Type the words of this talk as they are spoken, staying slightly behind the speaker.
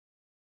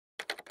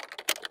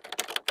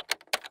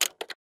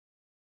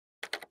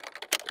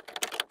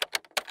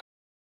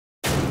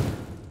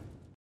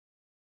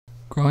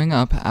Growing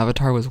up,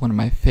 Avatar was one of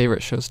my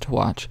favorite shows to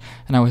watch,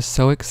 and I was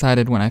so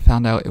excited when I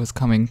found out it was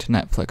coming to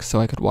Netflix so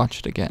I could watch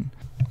it again.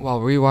 While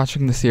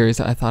rewatching the series,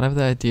 I thought of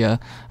the idea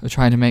of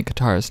trying to make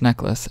Katara's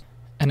necklace,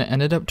 and it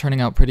ended up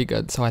turning out pretty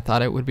good, so I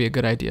thought it would be a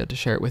good idea to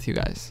share it with you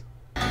guys.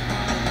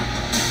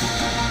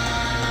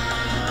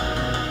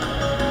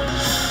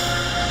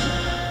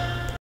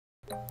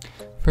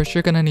 First,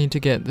 you're going to need to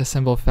get the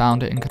symbol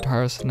found in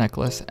Katara's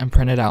necklace and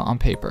print it out on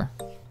paper.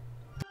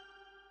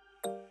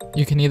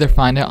 You can either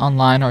find it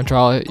online or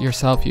draw it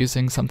yourself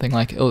using something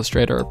like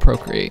Illustrator or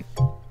Procreate.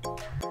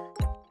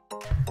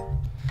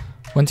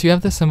 Once you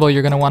have the symbol,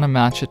 you're going to want to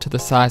match it to the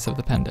size of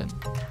the pendant.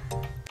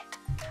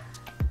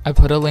 I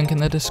put a link in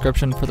the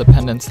description for the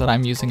pendants that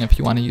I'm using if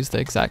you want to use the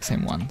exact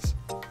same ones.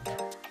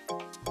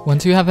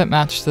 Once you have it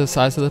matched to the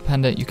size of the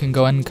pendant, you can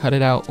go ahead and cut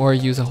it out or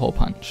use a hole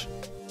punch.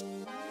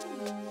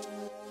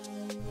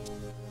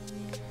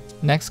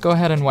 Next, go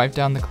ahead and wipe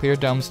down the clear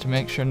domes to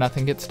make sure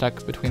nothing gets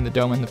stuck between the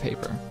dome and the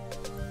paper.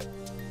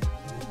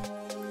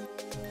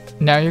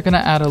 Now you're going to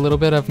add a little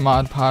bit of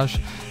Mod Podge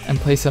and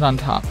place it on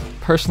top.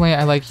 Personally,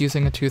 I like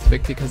using a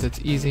toothpick because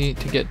it's easy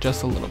to get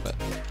just a little bit.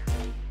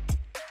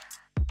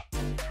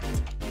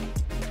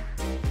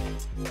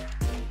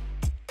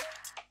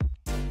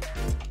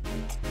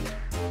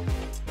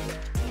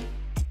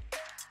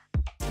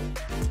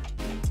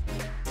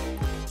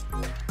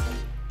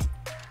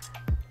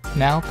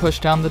 Now push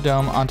down the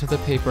dome onto the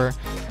paper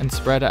and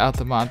spread out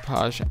the Mod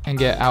Podge and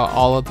get out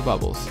all of the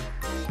bubbles.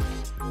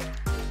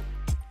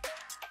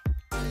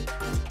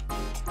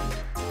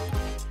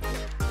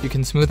 You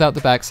can smooth out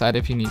the backside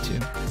if you need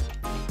to.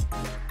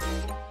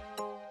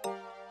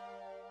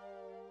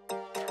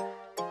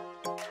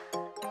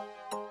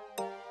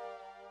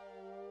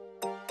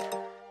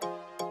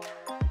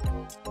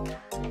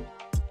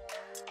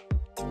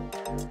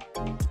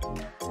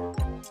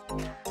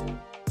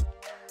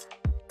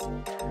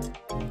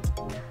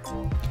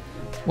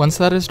 Once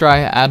that is dry,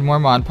 add more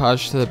Mod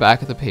Podge to the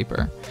back of the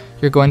paper.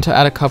 You're going to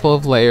add a couple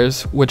of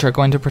layers, which are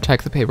going to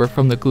protect the paper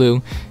from the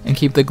glue and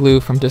keep the glue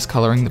from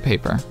discoloring the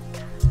paper.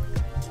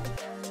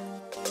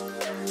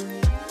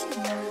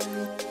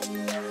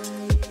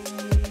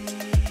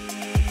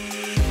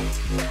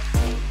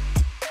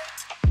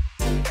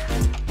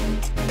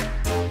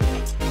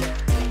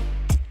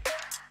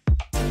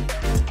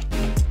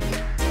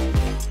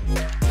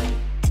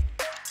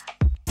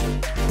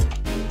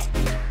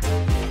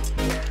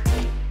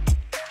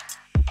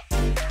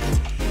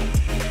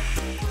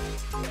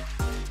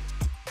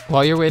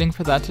 While you're waiting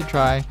for that to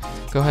dry,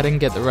 go ahead and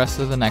get the rest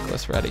of the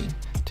necklace ready.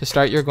 To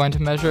start, you're going to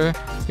measure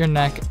your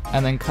neck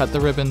and then cut the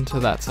ribbon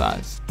to that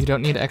size. You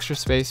don't need extra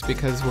space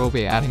because we'll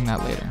be adding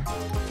that later.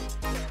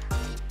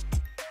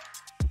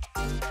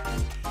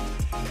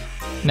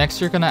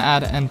 Next, you're going to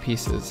add end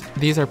pieces.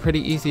 These are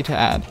pretty easy to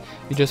add.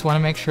 You just want to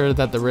make sure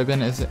that the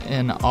ribbon is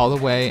in all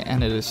the way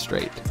and it is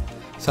straight.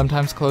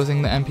 Sometimes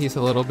closing the end piece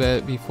a little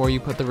bit before you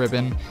put the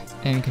ribbon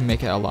in can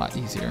make it a lot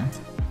easier.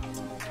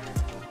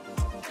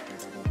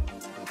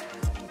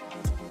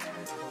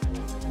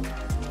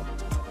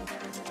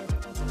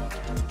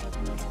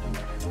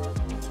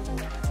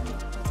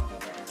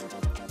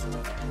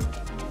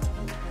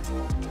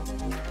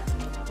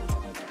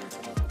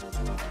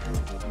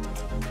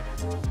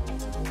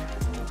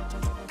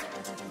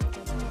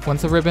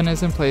 Once the ribbon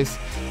is in place,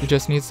 you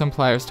just need some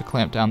pliers to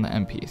clamp down the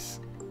end piece.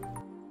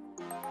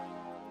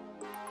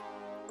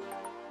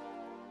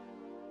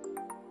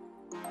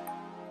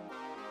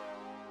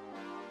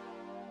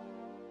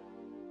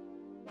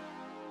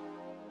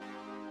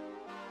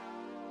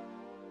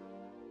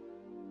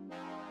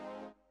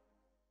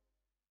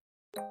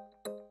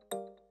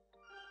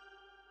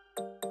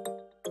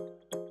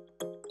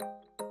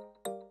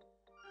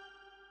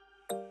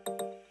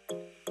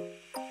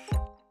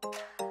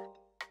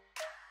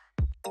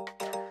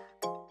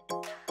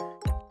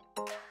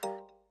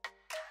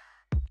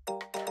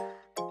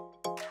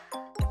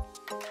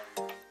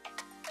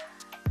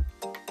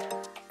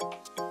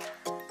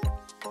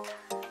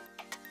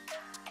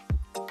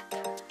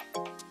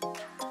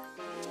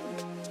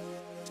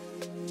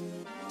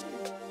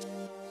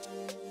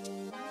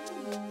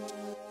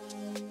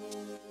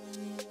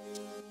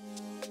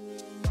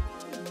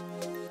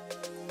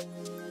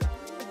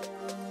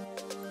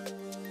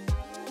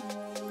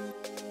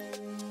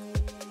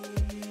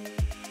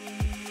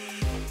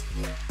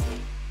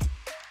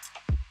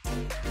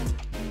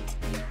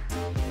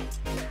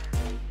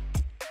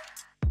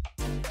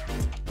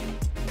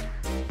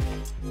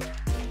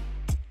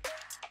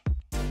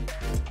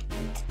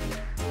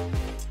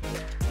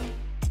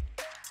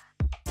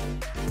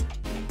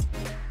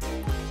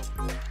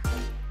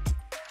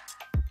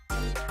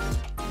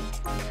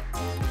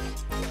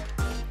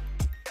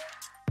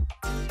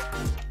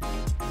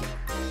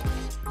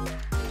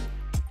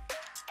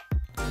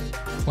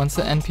 Once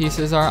the end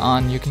pieces are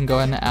on, you can go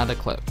ahead and add a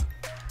clip.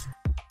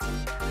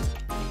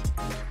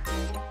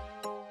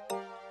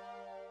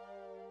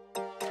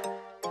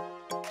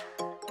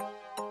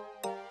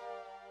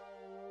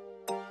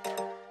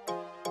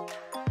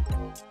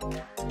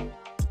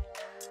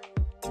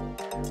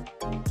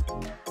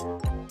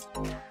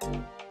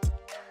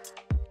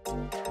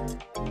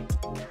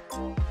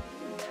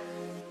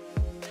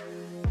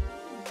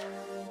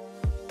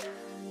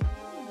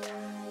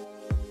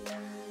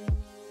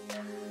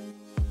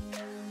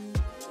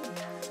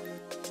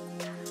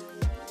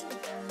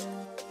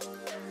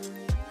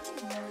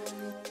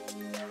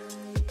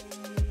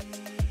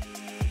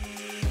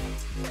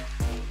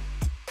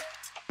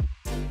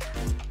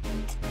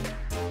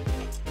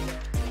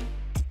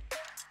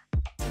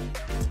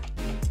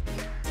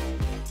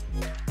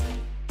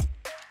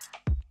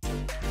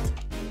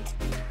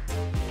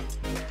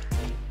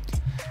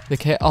 The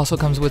kit also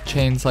comes with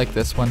chains like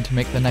this one to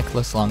make the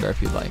necklace longer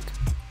if you'd like.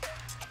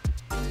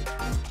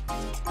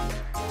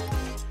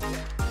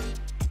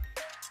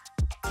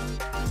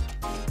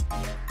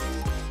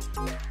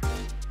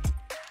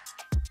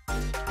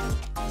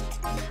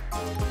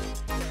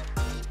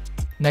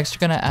 Next, you're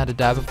going to add a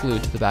dab of glue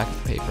to the back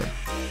of the paper.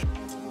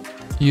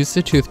 Use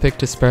the toothpick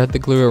to spread the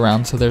glue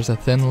around so there's a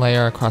thin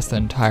layer across the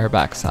entire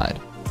back side.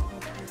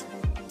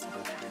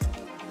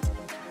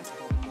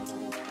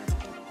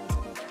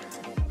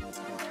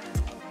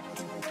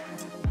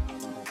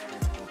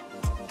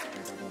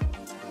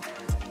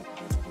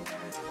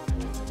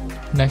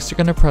 Next, you're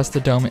going to press the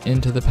dome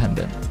into the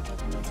pendant.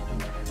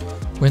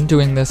 When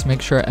doing this,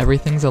 make sure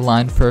everything's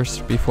aligned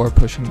first before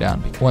pushing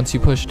down. Once you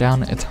push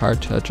down, it's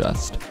hard to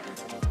adjust.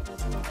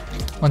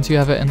 Once you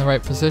have it in the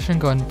right position,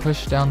 go ahead and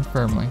push down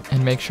firmly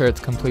and make sure it's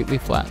completely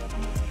flat.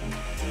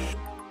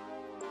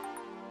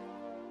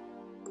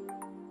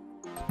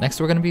 Next,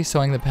 we're going to be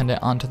sewing the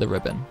pendant onto the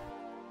ribbon.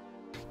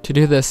 To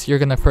do this, you're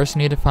going to first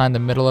need to find the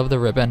middle of the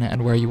ribbon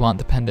and where you want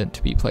the pendant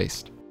to be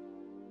placed.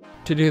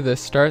 To do this,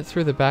 start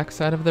through the back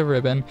side of the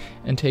ribbon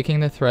and taking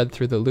the thread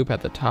through the loop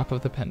at the top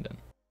of the pendant.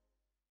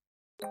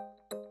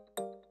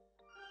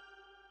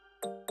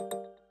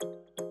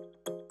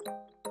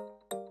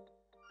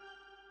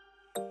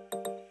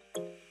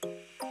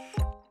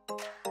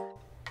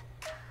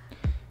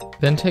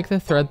 Then take the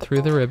thread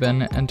through the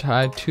ribbon and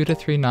tie 2 to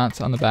 3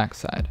 knots on the back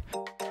side.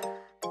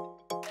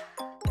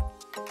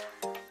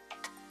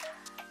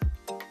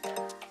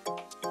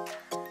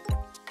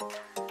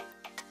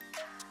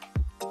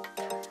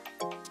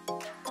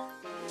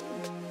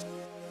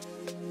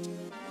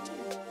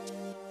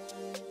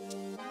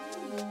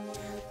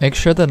 Make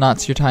sure the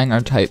knots you're tying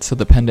are tight so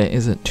the pendant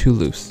isn't too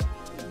loose.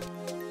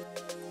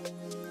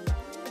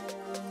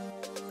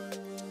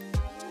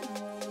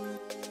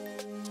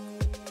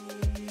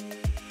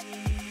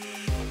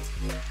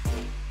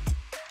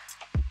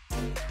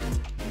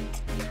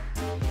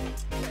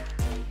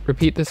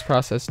 Repeat this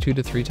process 2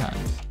 to 3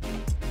 times.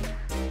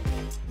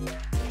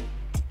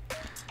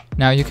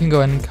 Now you can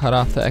go ahead and cut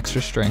off the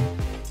extra string.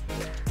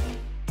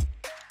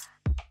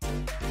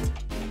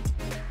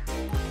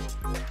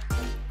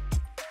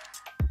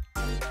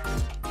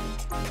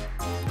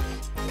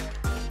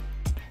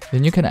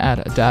 Then you can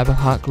add a dab of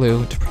hot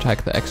glue to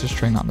protect the extra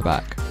string on the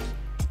back.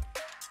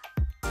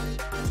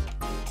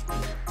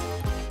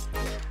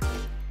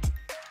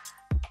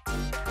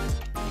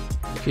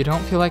 If you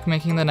don't feel like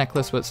making the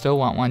necklace but still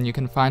want one, you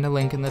can find a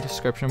link in the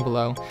description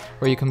below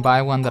where you can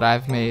buy one that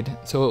I've made,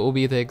 so it will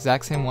be the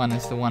exact same one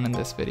as the one in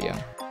this video.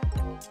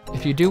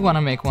 If you do want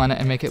to make one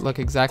and make it look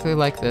exactly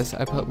like this,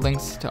 I put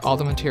links to all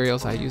the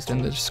materials I used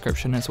in the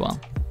description as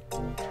well.